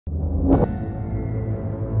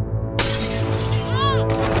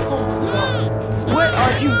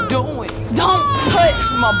are you doing? Don't touch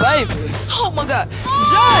my baby. Oh my God.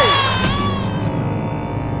 Jay!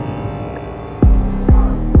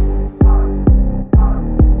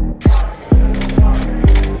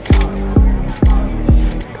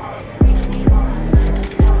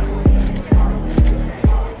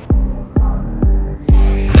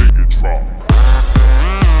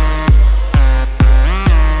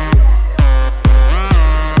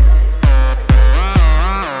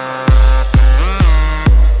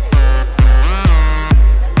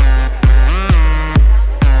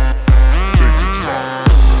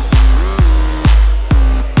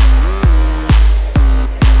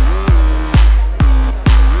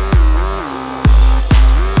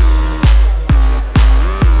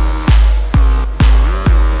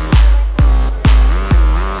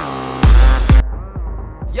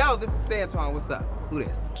 Yo, this is SANTWON. What's up? Who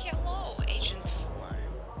this? Hello, Agent 4.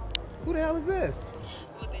 Who the hell is this?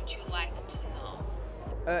 Wouldn't you like to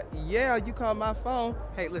know? Yeah, you called my phone.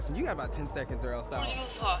 Hey, listen, you got about 10 seconds or else Who I'll... you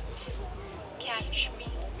thought? Catch me.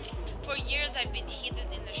 For years I've been hidden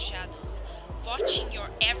in the shadows, watching your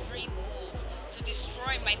every move to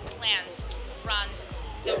destroy my plans to run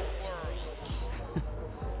the world.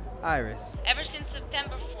 Iris. Ever since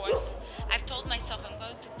September 4th, I've told myself I'm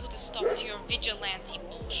going to put a stop to your vigilante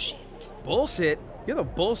bullshit. Bullshit? You're the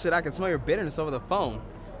bullshit. I can smell your bitterness over the phone.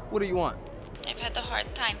 What do you want? I've had a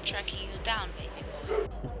hard time tracking you down, baby boy.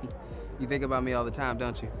 You think about me all the time,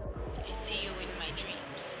 don't you? I see you in my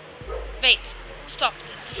dreams. Wait, stop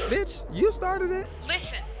this. Bitch, you started it.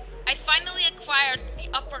 Listen, I finally acquired the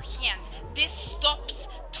upper hand. This stops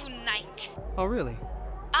tonight. Oh, really?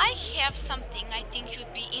 I have something I think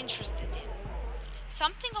you'd be interested in.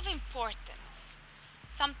 Something of importance.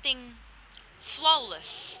 Something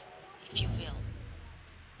flawless, if you will.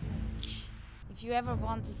 If you ever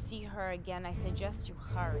want to see her again, I suggest you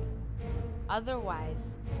hurry.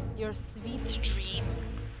 Otherwise, your sweet dream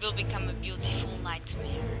will become a beautiful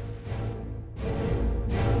nightmare.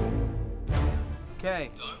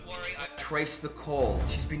 Okay. Don't worry, I've traced the call.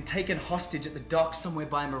 She's been taken hostage at the dock somewhere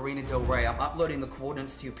by Marina Del Rey. I'm uploading the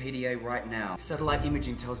coordinates to your PDA right now. Satellite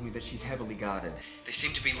imaging tells me that she's heavily guarded. They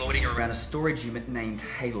seem to be loitering around a storage unit named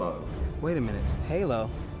Halo. Wait a minute. Halo?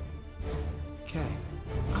 Okay.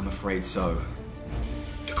 I'm afraid so.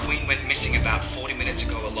 The Queen went missing about 40 minutes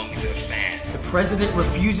ago along with her fan. The President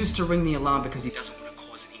refuses to ring the alarm because he doesn't want to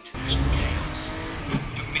cause an international chaos.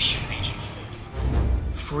 Your mission, Agent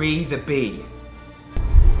 4. Free the bee.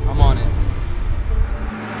 I'm on it.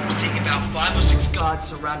 I'm seeing about 5 or 6 guards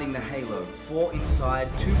surrounding the Halo. 4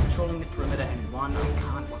 inside, 2 patrolling the perimeter, and 1 I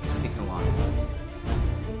can't lock a signal on.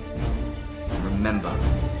 Remember,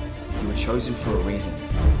 you were chosen for a reason.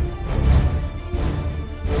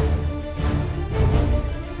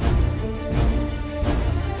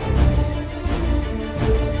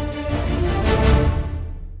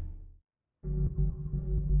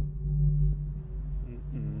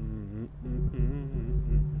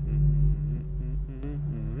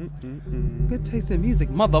 Good taste in music,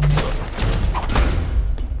 mother...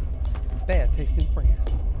 Bad taste in friends.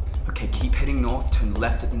 Okay, keep heading north, turn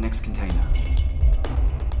left at the next container.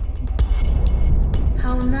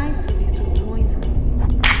 How nice of you to join us.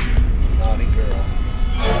 Naughty girl.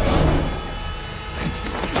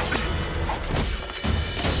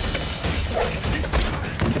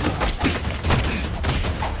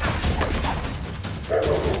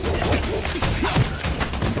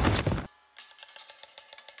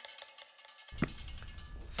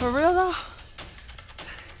 For real though?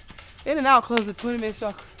 In and out close at 20 minutes,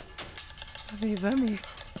 y'all. I mean,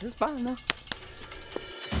 it's fine now.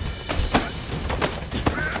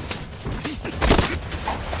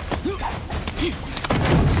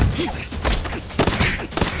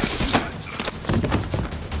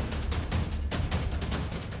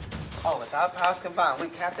 Oh, without powers combined, we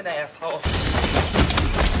Captain Asshole.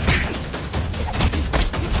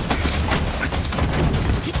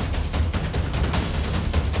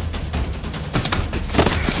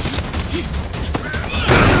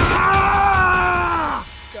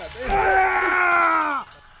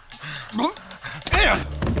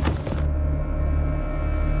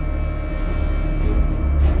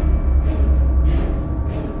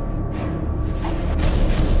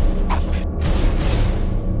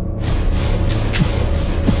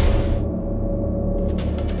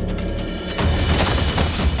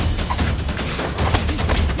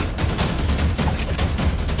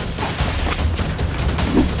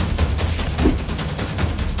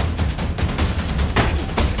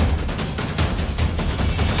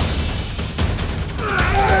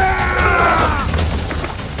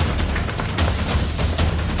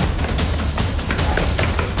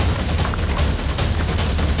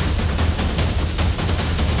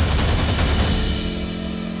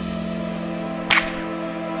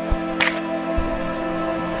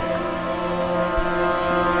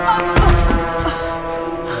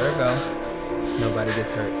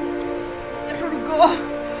 gets hurt. Virgo,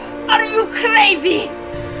 are you crazy?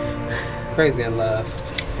 Crazy in love.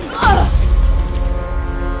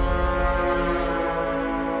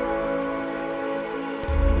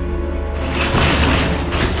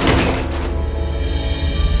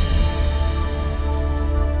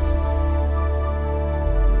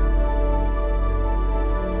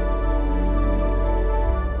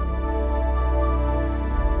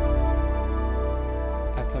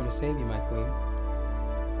 I've come to save you, my queen.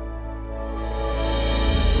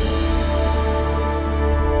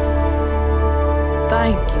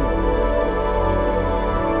 Thank you.